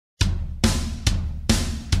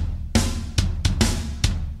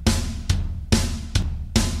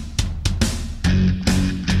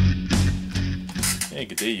Hey,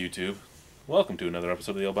 good day, YouTube. Welcome to another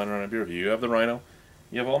episode of the Albino Rhino Beer Review. You have the Rhino.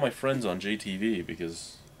 You have all my friends on JTV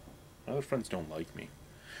because my other friends don't like me.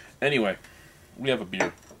 Anyway, we have a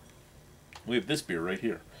beer. We have this beer right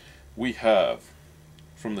here. We have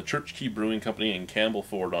from the Church Key Brewing Company in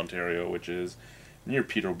Campbellford, Ontario, which is near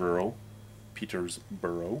Peterborough.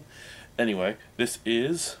 Anyway, this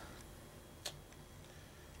is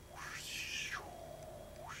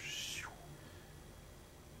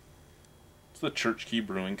the Church Key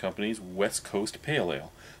Brewing Company's West Coast Pale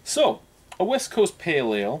Ale. So, a West Coast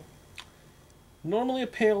Pale Ale, normally a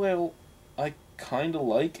Pale Ale I kind of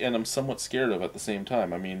like and I'm somewhat scared of at the same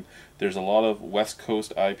time. I mean, there's a lot of West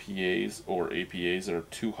Coast IPAs or APAs that are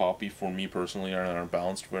too hoppy for me personally and aren't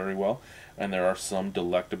balanced very well. And there are some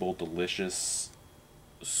delectable, delicious,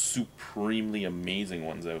 supremely amazing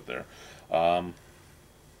ones out there.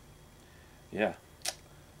 Yeah,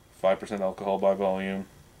 5% alcohol by volume.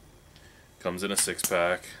 Comes in a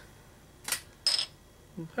 6-pack.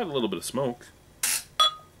 Had a little bit of smoke.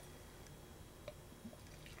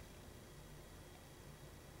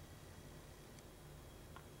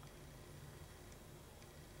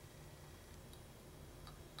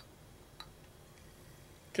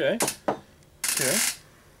 Okay.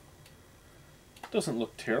 Doesn't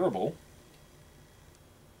look terrible.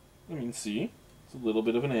 I mean, see? It's a little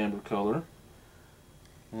bit of an amber color.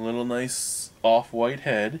 A little nice off-white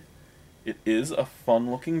head. It is a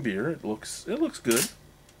fun-looking beer. It looks good.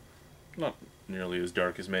 Not nearly as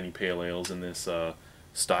dark as many pale ales in this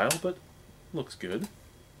style, but looks good.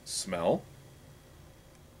 Smell.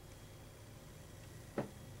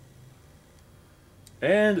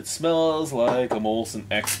 And it smells like a Molson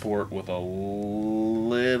Export with a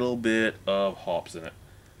little bit of hops in it.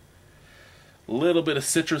 A little bit of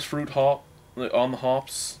citrus fruit hop on the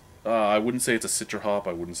hops. I wouldn't say it's a Citra hop,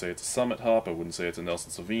 I wouldn't say it's a Summit hop, I wouldn't say it's a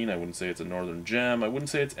Nelson Sauvin, I wouldn't say it's a Northern Gem, I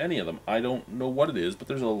wouldn't say it's any of them. I don't know what it is, but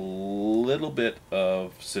there's a little bit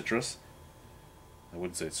of citrus. I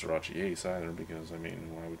wouldn't say it's Sriracha Ace either, because, I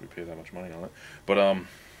mean, why would we pay that much money on it? But,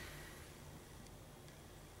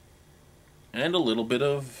 and a little bit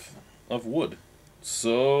of wood.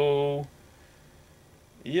 So,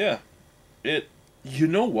 yeah. You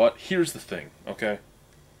know what? Here's the thing, okay?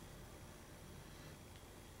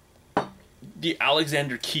 The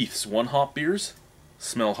Alexander Keith's one-hop beers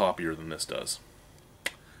smell hoppier than this does.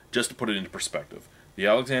 Just to put it into perspective. The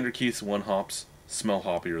Alexander Keith's one-hops smell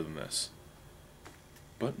hoppier than this.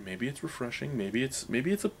 But maybe it's refreshing. Maybe it's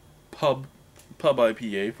a pub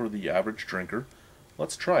IPA for the average drinker.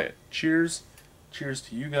 Let's try it. Cheers. Cheers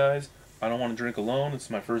to you guys. I don't want to drink alone.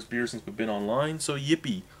 It's my first beer since we've been online, so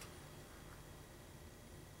yippee.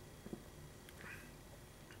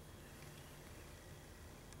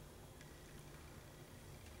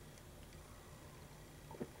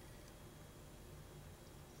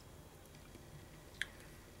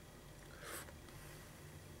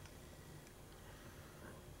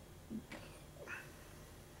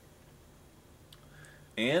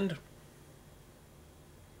 And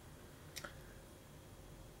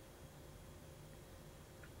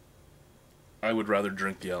I would rather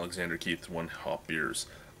drink the Alexander Keith's one-hop beers,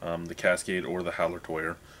 the Cascade or the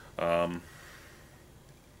Hallerteuer.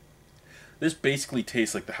 This basically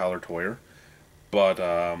tastes like the Hallerteuer, but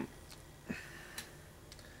a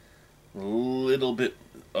little bit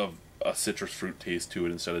of a citrus fruit taste to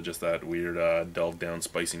it instead of just that weird delved-down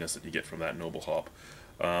spiciness that you get from that noble hop.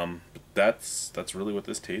 But that's really what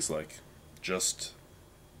this tastes like. Just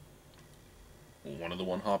one of the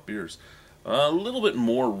one-hop beers. A little bit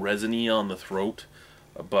more resiny on the throat,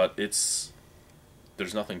 but there's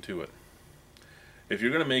nothing to it. If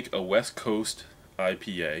you're going to make a West Coast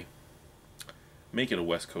IPA, make it a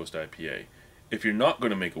West Coast IPA. If you're not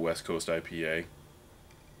going to make a West Coast IPA,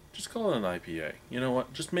 just call it an IPA. You know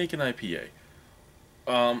what? Just make an IPA.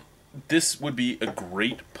 This would be a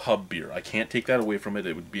great pub beer. I can't take that away from it.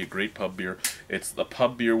 It would be a great pub beer. It's a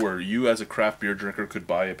pub beer where you as a craft beer drinker could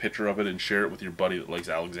buy a pitcher of it and share it with your buddy that likes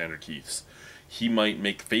Alexander Keith's. He might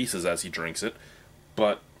make faces as he drinks it,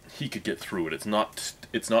 but he could get through it. It's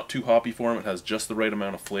not too hoppy for him. It has just the right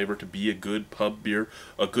amount of flavor to be a good pub beer,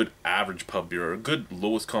 a good average pub beer, or a good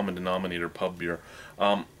lowest common denominator pub beer.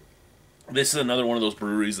 This is another one of those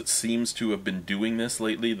breweries that seems to have been doing this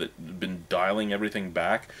lately, that have been dialing everything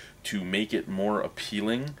back to make it more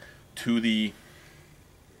appealing to the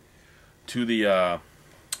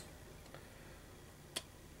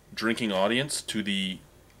drinking audience, to the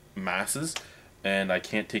masses, and I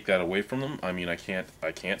can't take that away from them. I mean, I can't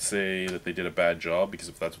say that they did a bad job, because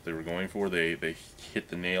if that's what they were going for, they hit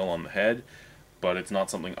the nail on the head, but it's not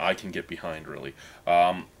something I can get behind, really.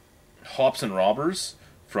 Hops and Robbers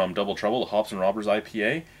from Double Trouble, the Hops and Robbers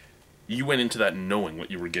IPA, you went into that knowing what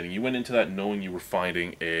you were getting. You went into that knowing you were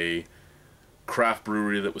finding a craft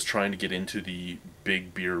brewery that was trying to get into the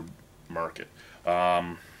big beer market.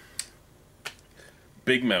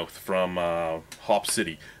 Big Mouth from Hop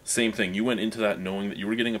City, same thing. You went into that knowing that you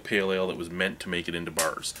were getting a pale ale that was meant to make it into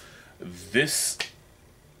bars. This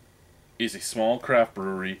is a small craft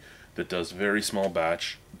brewery that does very small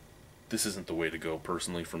batch. This isn't the way to go,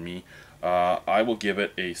 personally, for me. I will give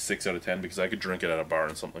it a 6 out of 10 because I could drink it at a bar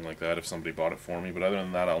and something like that if somebody bought it for me. But other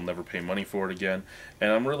than that, I'll never pay money for it again.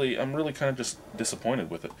 And I'm really kind of just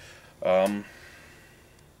disappointed with it.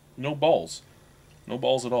 No balls. No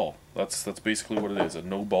balls at all. That's basically what it is, a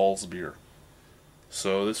no balls beer.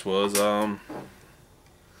 So this was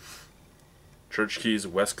Church Key's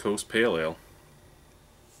West Coast Pale Ale.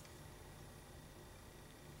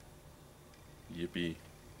 Yippee.